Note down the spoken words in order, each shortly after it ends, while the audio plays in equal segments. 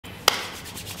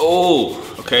Oh,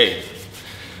 okay.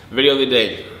 Video of the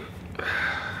day.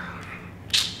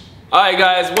 Alright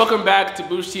guys, welcome back to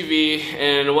Boosh TV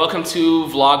and welcome to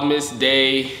Vlogmas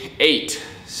Day 8.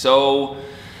 So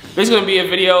this is going to be a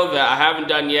video that I haven't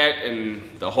done yet,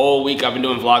 and the whole week I've been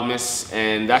doing Vlogmas,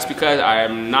 and that's because I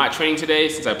am not training today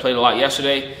since I played a lot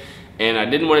yesterday, and I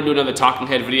didn't want to do another talking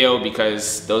head video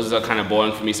because those are kind of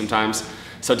boring for me sometimes.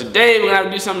 So today we're going to have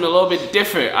to do something a little bit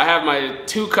different. I have my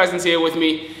two cousins here with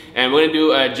me, and we're going to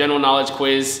do a general knowledge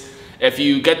quiz. If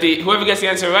you get whoever gets the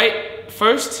answer right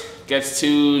first gets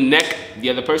to neck the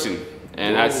other person.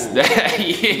 And that's that.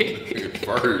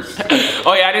 First.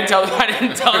 Oh yeah, I didn't tell them that.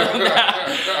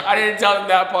 I didn't tell them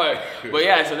that part. But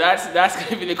yeah, so that's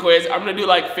gonna be the quiz. I'm gonna do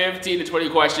like 15 to 20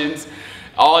 questions,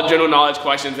 all general knowledge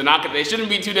questions, and they shouldn't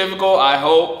be too difficult, I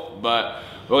hope. But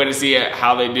we're gonna see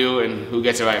how they do and who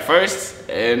gets it right first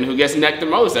and who gets neck the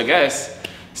most, I guess.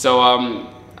 So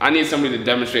I need somebody to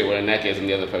demonstrate what a neck is on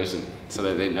the other person so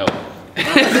that they know.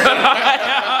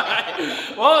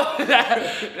 Well,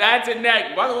 that's a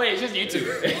neck. By the way, it's just you two.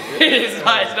 It's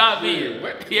not me.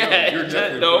 What? Yeah,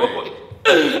 No,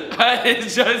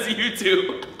 it's just you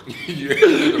two.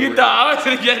 You thought I was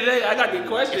gonna get it? I got the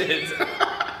questions.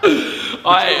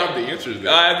 I have the answers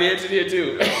there. I have the answers here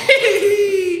too.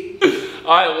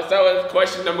 Alright, we'll start with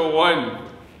question number 1.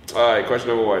 Alright, question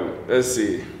number 1. Let's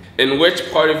see. In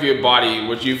which part of your body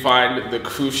would you find the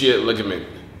cruciate ligament?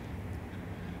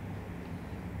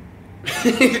 Okay.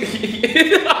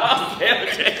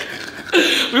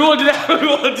 We won't do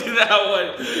that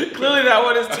one. Clearly that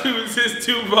one is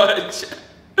too much.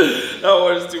 That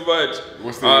one is too much.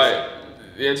 What's the answer?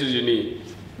 The answer is your knee.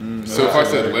 So if I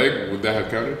said leg, would that have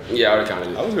counted? Yeah, I would have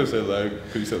counted it. I was gonna say leg,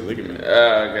 because you said ligament.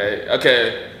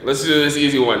 Okay. Let's do this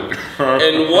easy one.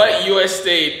 In what U.S.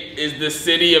 state is the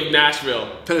city of Nashville?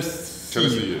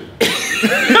 Tennessee.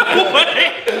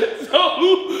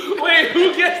 Wait,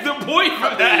 who gets the point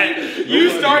for that? You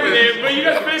started it, but you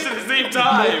guys finished at the same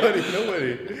time.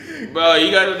 Nobody. Bro, you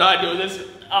guys are not doing this.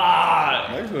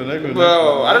 Next one.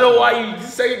 Bro, I don't know why you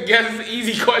second guess this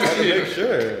easy question. I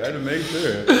had to make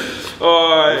sure.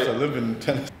 Alright. I live in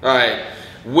Tennessee. Alright.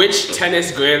 Which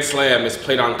tennis grand slam is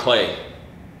played on clay?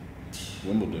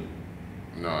 Wimbledon.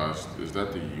 No, is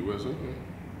that the U.S. Open?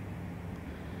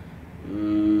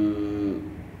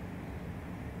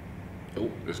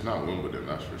 Nope. It's not Wimbledon,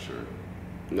 that's for sure.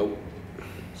 Nope.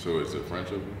 So it's the French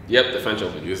Open? Yep, the French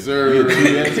Open. Yes, sir. You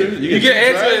get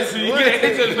answers. You get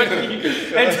answers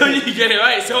until you get it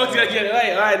right. Someone's gonna get it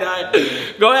right. All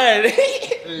right. Go ahead.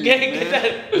 Get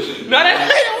that. Not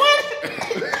that one.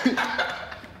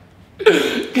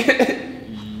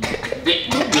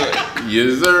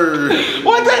 Yes, sir.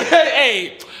 What the heck?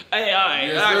 Hey, all right.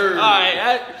 Yes, All sir.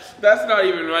 right. That's not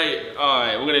even right. All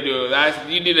right, we're gonna do it.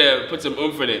 You need to put some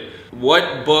oomph in it.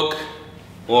 What book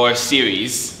or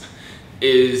series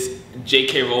is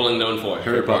J.K. Rowling known for?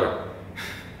 Harry Potter.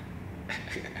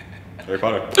 Harry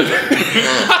Potter.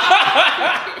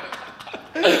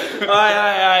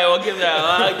 Alright, we'll give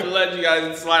that. I can let you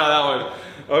guys slide on that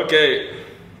one. Okay.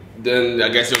 Then I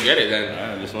guess you'll get it then.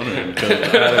 I'm just wondering, because I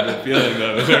had a good feeling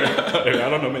that I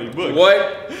don't know many books.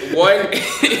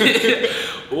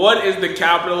 What is the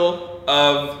capital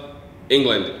of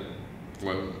England?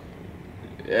 London.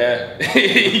 Yeah.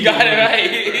 You got it right.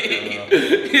 That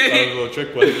was a little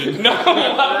trick question. No, I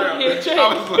can't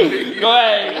trick. Go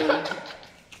ahead.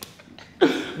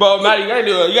 But Matt, you gotta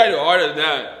do harder than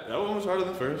that. That one was harder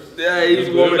than first. Yeah, he's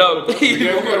warming up.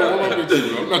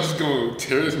 I'm not just gonna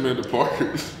tear this man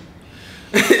apart.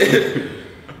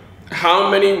 How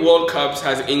many World Cups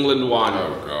has England won?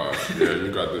 Oh gosh, yeah, you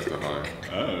got this to high.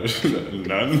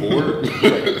 None. 4?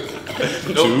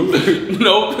 Nope. 2?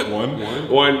 Nope. 1?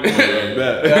 1. Bet.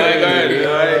 Go ahead.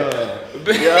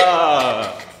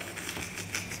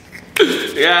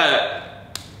 Yeah.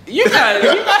 You guys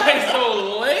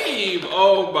so lame.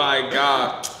 Oh my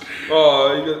god.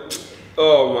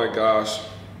 Oh my gosh.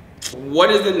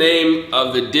 What is the name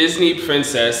of the Disney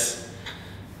princess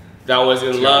that was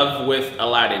in love with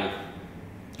Aladdin?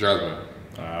 Jasmine.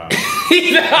 Alright,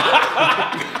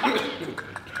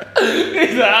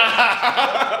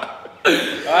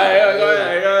 go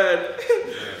ahead.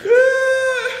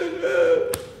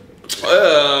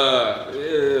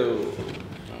 Ew.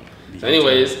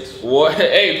 Anyways, what?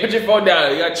 Hey, put your phone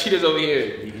down. You got cheaters over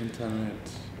here. The internet.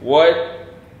 What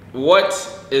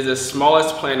is the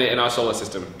smallest planet in our solar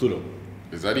system? Pluto.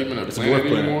 Is that even a It's planet a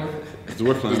work anymore? It's the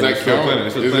work planet. Does that count?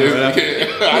 It's a planet right after.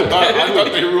 I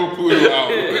thought they ruled Pluto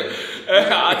out.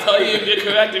 I'll tell you if you're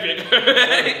correct.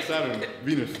 Saturn,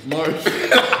 Venus, Mars.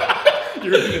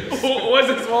 What's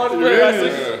the smallest planet in our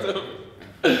solar system?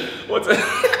 What's it?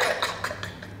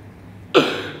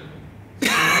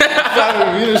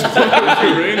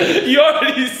 You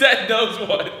already said those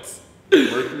ones.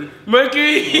 Mercury.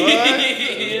 Mercury.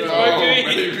 It's Oh, Mercury.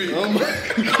 baby. Oh my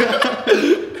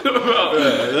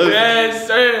Bro. Yes,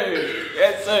 sir.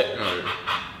 Yes, sir. All right.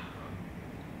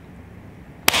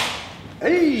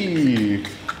 Hey.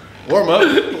 Warm up.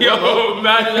 Yo,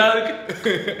 Matt, Matt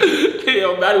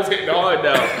was hitting hard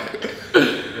now.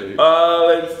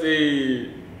 Let's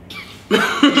see.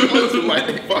 Those are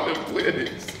like 5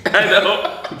 planets. I know.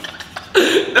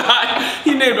 Nah,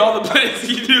 he named all the planets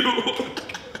he knew.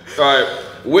 Alright,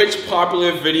 which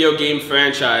popular video game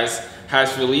franchise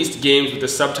has released games with the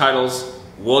subtitles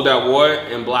World at War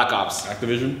and Black Ops?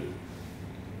 Activision.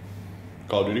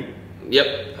 Call of Duty.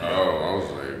 Yep. Oh, I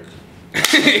was like,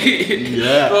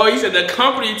 Yeah. Oh, he said the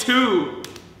company too.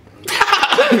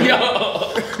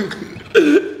 Yo.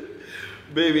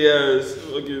 Baby ass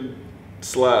fucking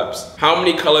slaps. How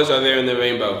many colors are there in the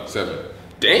rainbow? 7.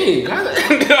 Dang, God.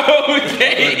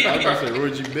 Okay. I was gonna say,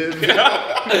 where'd you been? You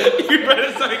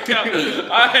better start counting.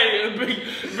 Alright, bring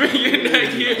your neck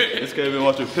here. This guy been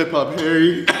watching Hip Hop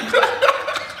Harry.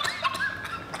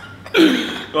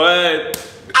 Go ahead.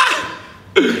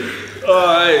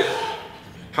 Alright.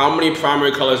 How many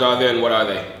primary colors are there and what are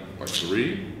they? Like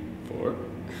 3? 4.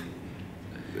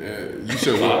 Yeah, you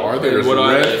said what are there? What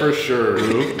are Red they? for sure.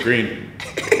 Blue. Green.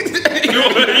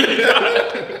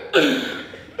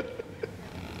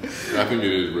 I think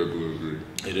it is red, blue, and green.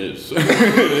 It is.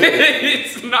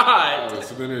 It's not.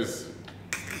 So then it's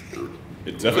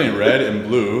It's definitely red and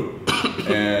blue,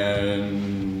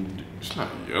 and it's not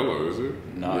yellow, is it?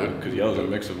 nah, because yellow's a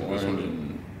mix of orange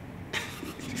and.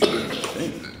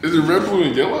 Is it red, blue,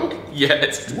 and yellow?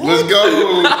 Yes. Let's go.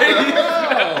 You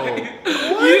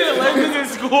didn't learn this in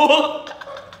school?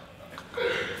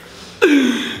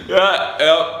 Yep.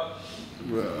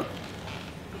 Bruh.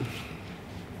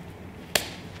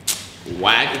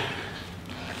 Whack.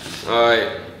 Alright.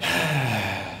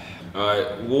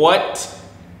 Alright. What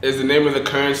is the name of the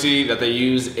currency that they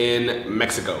use in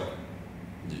Mexico?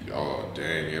 Oh,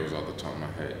 dang, it was off the top of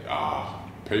my head.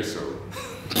 Peso.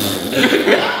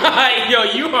 Yo,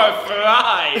 you are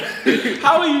fried.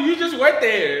 How are you? You just went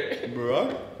there.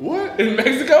 Morocco? What? In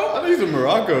Mexico? I think he's in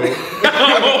Morocco.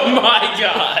 Oh my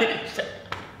god.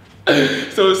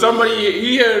 So somebody,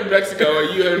 he here in Mexico or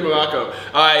you here in Morocco.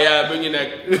 Alright, yeah, bring your neck.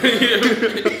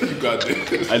 You got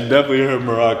this. I definitely heard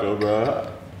Morocco, bro.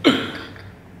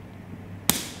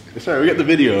 Sorry, we got the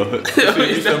video.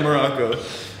 You said Morocco.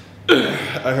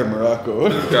 I heard Morocco.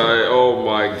 God, oh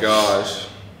my gosh.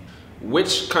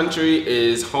 Which country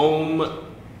is home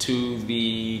to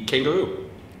the kangaroo?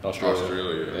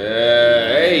 Australia.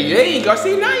 Yeah, hey, there you go.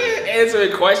 See, now you're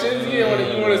answering questions. You want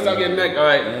to suck your neck. All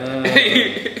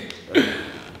right.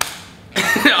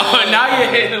 Oh, now you're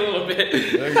hitting a little bit.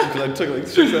 Because I took like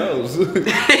 6 L's.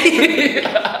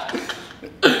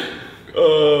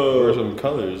 Or some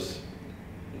colors.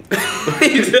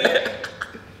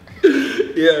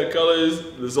 Yeah, colors,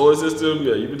 the solar system.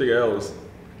 Yeah, you can take L's.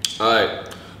 All right.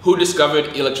 Who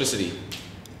discovered electricity?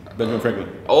 Benjamin Franklin.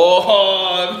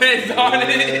 Oh, man's on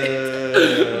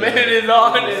it. Man is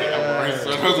on it. I was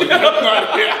like,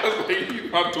 you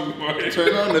not too much.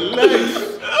 Turn on the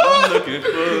lights. I'm looking for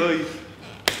you.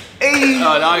 Hey.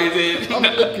 Oh, now he's in. I'm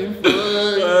looking for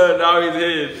you. Now he's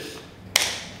in.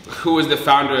 Who is the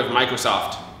founder of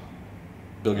Microsoft?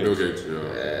 Bill Bill Gates.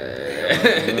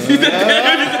 Gates, yeah.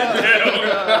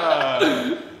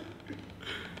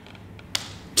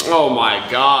 Oh my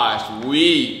gosh,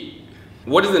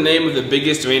 What is the name of the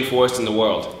biggest rainforest in the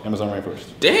world? Amazon rainforest.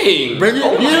 Dang! Bring it.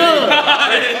 Oh my Yeah.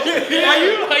 God.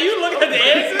 Are you looking at the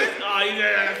answers? Oh, you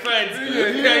got friends.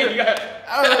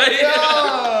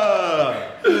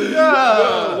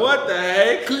 Yeah. What the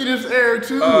heck? Cleanest air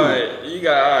too. Alright, maybe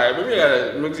I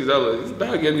gotta mix these other. It's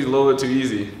about getting these a little bit too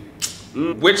easy.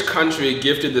 Which country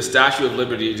gifted the Statue of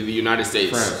Liberty to the United States?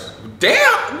 France.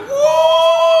 Damn!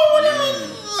 Whoa!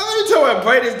 Let me tell my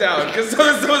brain is down, because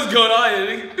something's going on.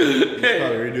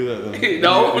 Probably redo that then.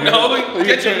 No, get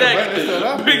your trying to neck. write this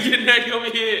up? Bring your neck over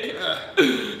here.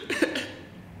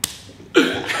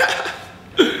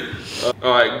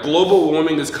 Alright, global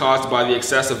warming is caused by the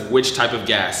excess of which type of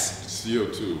gas?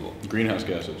 CO2. Greenhouse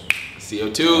gases.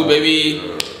 CO2, baby.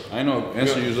 I know what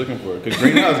answer you was looking for. Because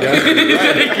greenhouse gases is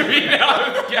right.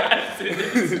 Greenhouse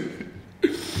gases.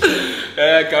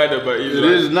 Yeah, kind of, but It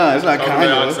is not. It's not carbon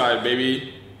kind of. dioxide,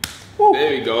 baby.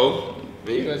 There we go.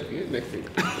 Man, you guys get next thing.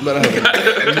 But I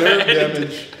have nerve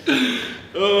damage.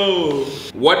 Oh.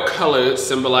 What color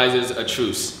symbolizes a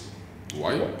truce?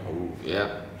 White?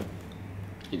 Yeah.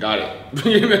 You got it.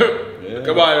 You know? Yeah.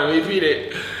 Come on, repeat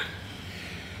it.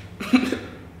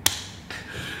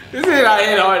 This ain't not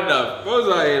hitting hard enough. Those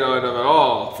not hitting hard enough at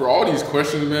all. For all these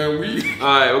questions, man, we. All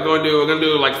right, we're gonna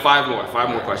do like five more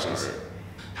questions. Right.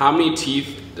 How many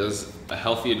teeth does a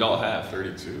healthy adult have?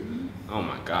 32. Oh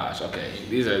my gosh. Okay,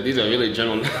 these are really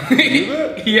general.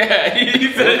 that? Yeah,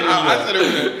 he said. I said it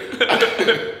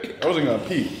was. I wasn't gonna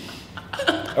peek.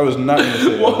 I was not gonna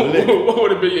say that. What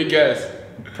would have been your guess?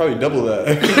 Probably double that.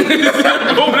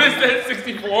 What is that?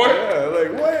 64? Yeah,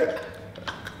 like what?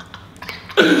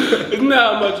 Isn't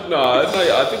that much? No, it's not.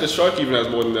 I think the shark even has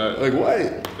more than that. Like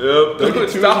what? Yep.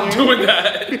 Stop doing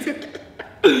that.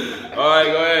 All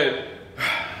right, go ahead.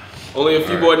 Only a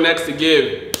few more next to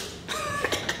give.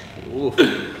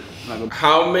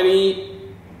 How many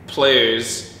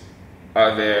players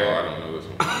are there? Oh, I don't know this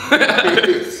one.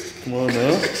 Come on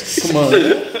now. Come on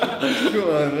now. Come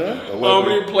on now. How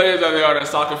many players are there on a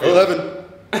soccer field?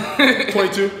 11.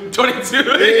 22. 22.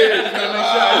 Yeah.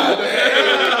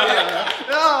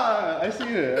 Ah, I see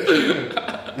it.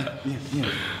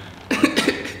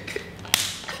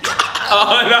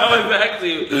 Oh, that was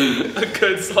actually a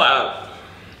good slap.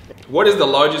 What is the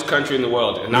largest country in the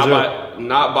world? And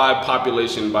not by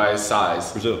population, by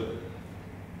size. Brazil.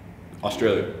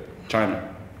 Australia. China.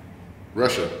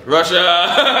 Russia. Russia.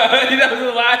 That was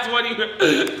the last one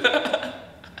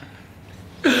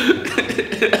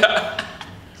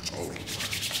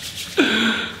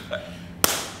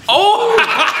Oh,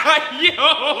 yo!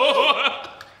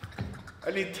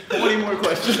 I need 20 more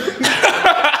questions.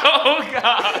 Oh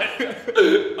God!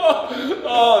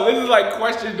 Oh, this is like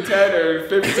question 10 or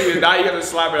 15, and now you gotta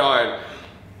slap it hard.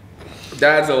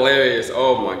 That's hilarious.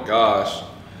 Oh my gosh!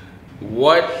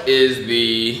 What is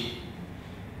the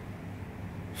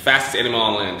fastest animal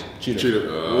on land? Cheetah.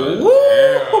 Woo!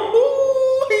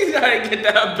 He's gotta get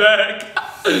that back.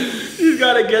 He's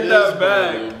gotta get that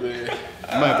back.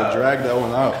 I might have to drag that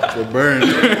one out to burn.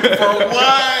 For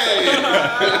what?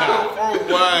 For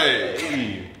what?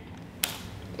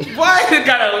 Why you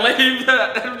gotta leave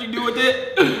that? That's what you do with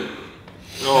it?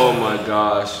 Oh my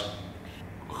gosh.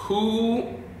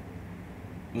 Who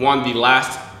won the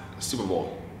last Super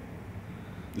Bowl?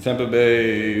 The Tampa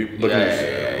Bay Buccaneers.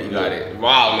 Yeah, you got it.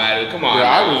 Wow, man, come on. Yeah,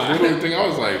 I was literally thinking, I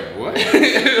was like, what?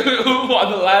 Who won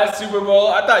the last Super Bowl?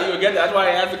 I thought you would get that. That's why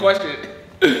I asked the question.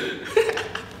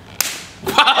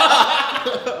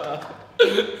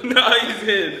 No, he's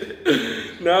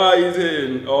in. No, he's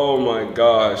in. Oh my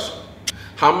gosh.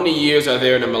 How many years are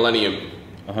there in a millennium?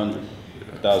 100.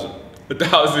 1,000.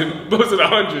 1,000. Most of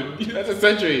 100. That's a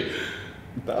century.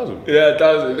 1,000. Yeah,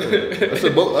 1,000. That's a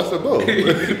boat. That's a boat.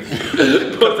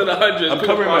 Most of 100. I'm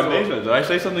covering my basements. I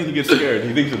say something, he gets scared.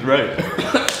 He thinks it's right.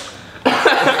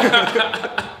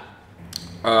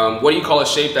 Octagon. What do you call a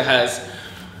shape that has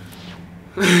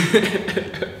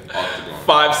Octagon.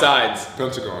 5 sides?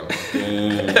 Pentagon.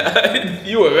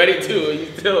 You were ready too. You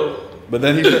still. But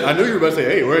then he said, I knew you were about to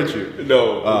say 8, weren't you?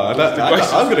 No. I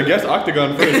was going to guess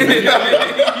octagon first. You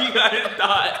guys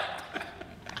thought.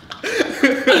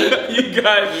 You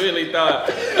guys really thought.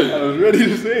 I was ready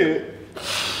to say it.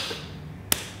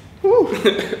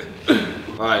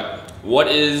 Alright. What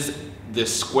is the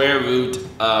square root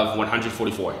of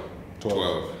 144?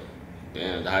 12.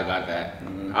 Damn, I got that.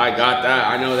 I got that.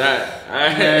 I know that.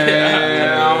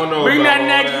 I don't know. Bring about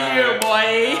that next all year, boy.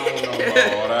 I don't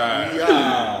know about that.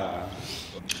 Yeah.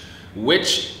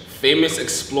 Which famous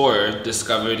explorer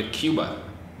discovered Cuba?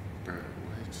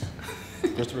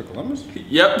 Christopher Columbus?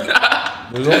 Yep.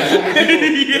 There's only so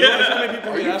many people. Yeah. There's only so many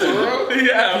people. Are you for real?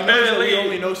 Yeah, He knows that we apparently.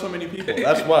 only know so many people.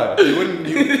 That's why. You wouldn't.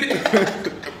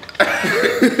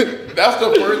 That's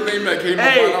the first thing that came to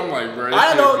Hey, mind. I'm like, bro.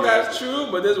 I don't know if that's true,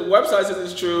 but this website says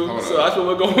it's true, Hold so on. that's what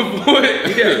we're going for.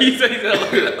 Yeah, he said he's gonna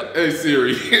look it up. Hey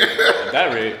Siri. At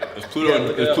that rate, is Pluto, Yeah,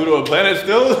 look it is up. Pluto a planet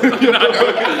still?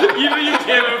 You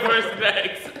came in first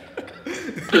next.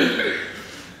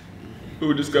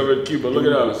 Who discovered Cuba? Look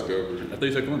it up. Discovered. I thought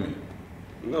you said Columbia.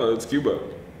 No, it's Cuba.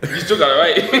 You still got it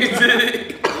right.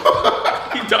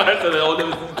 He thought I said it all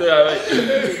different. Still got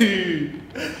it right.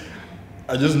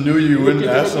 I just knew you wouldn't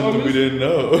Christopher ask something we Columbus? didn't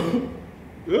know.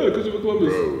 Yeah, Christopher Columbus.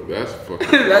 Bro, that's fucking.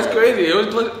 That's crazy. It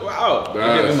was wow.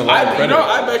 That's-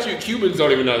 I bet you Cubans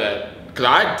don't even know that.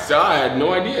 Because I had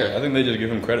no idea. I think they just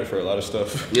give him credit for a lot of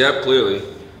stuff. Yep, clearly.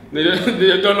 They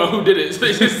don't know who did it, so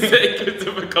they just say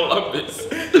Christopher Columbus.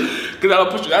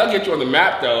 Because that'll get you on the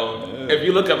map, though. Yeah. If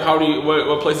you look up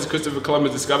what places Christopher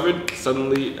Columbus discovered,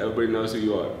 suddenly everybody knows who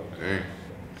you are.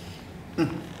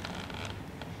 Dang.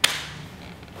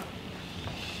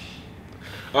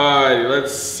 Alright,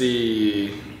 let's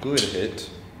see. Good hit.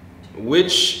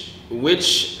 Which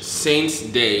Saint's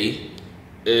Day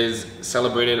is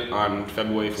celebrated on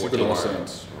February 14th? All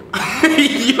Saints.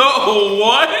 Yo,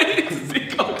 what?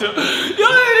 Cinco de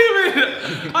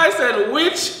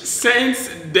Saints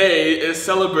Day is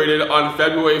celebrated on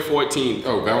February 14th.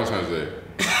 Oh, Valentine's Day.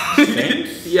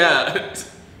 Saints? Yeah.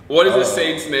 What is the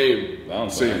saint's name? Valentine.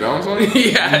 Saint Valentine?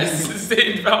 Yes,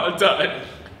 Saint Valentine.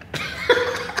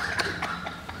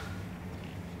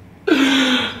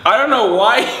 I don't know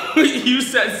why you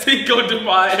said Cinco de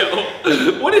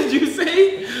Mayo. What did you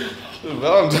say?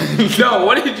 Valentine. No,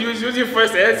 what did you? What was your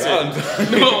first answer?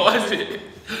 Valentine. No, it wasn't.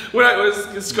 When I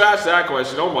was scratch that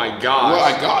question. Oh my gosh. Well,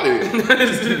 I got it.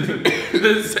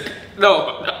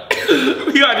 No,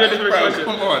 we gotta do a different question.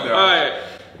 Come on now. All right.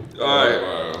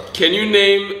 Wow. Can you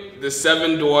name the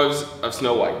 7 dwarves of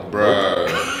Snow White? Bruh.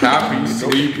 Happy,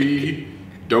 sleepy,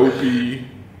 dopey.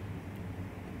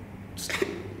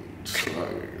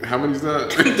 How many is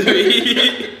that?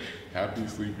 3. Happy,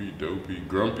 sleepy, dopey,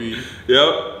 grumpy.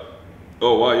 Yep.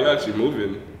 Oh wow, you're actually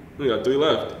moving. We got 3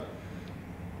 left.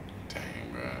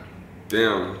 Dang, man.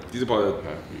 Damn, these are probably.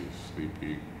 Happy,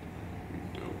 sleepy,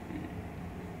 dopey.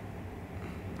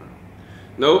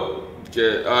 Nope.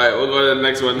 Okay. All right, we'll go to the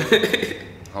next one.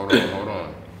 Hold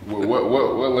on.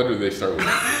 What letter do they start with?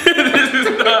 This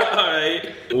is not all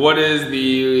right. What is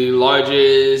the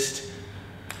largest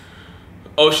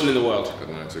ocean in the world?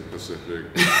 Atlantic, Pacific.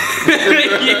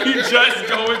 You just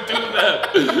going through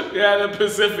them. Yeah, the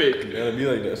Pacific. You gotta be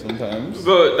like that sometimes.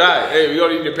 But nah, hey, we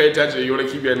don't need to pay attention. You want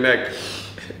to keep your neck.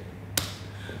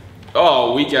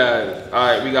 Oh, weak ass. All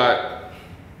right,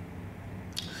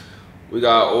 we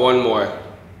got one more.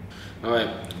 All right,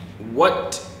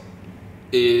 what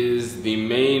is the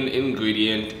main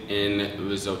ingredient in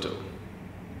risotto?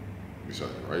 You said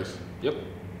rice? Yep,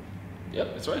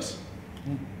 it's rice.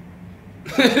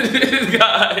 This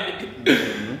guy.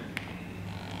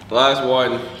 Last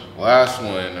one.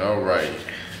 All right.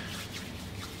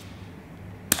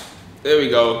 There we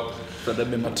go. Thought that'd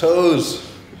be my toes.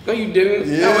 No, you didn't.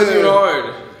 Yeah. That wasn't even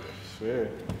hard. Swear.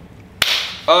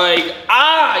 Like,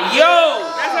 yo,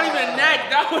 that's not even a neck.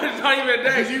 That one is not even a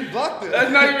neck. You blocked it.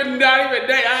 That's not even neck.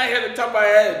 I hit the top of my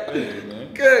head. Hey,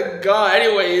 man. Good God.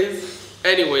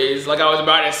 Anyways, like I was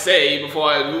about to say before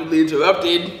I rudely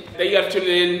interrupted, thank you guys for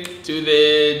tuning in to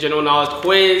the general knowledge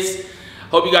quiz.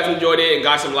 Hope you guys enjoyed it and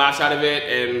got some laughs out of it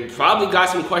and probably got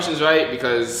some questions right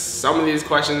because some of these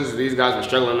questions these guys were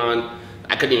struggling on.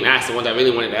 I couldn't even ask the ones I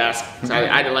really wanted to ask. So I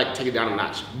had to like take it down a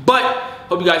notch. But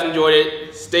hope you guys enjoyed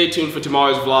it. Stay tuned for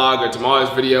tomorrow's vlog or tomorrow's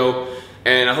video.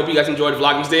 And I hope you guys enjoyed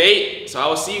Vlogmas Day 8. So I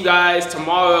will see you guys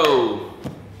tomorrow.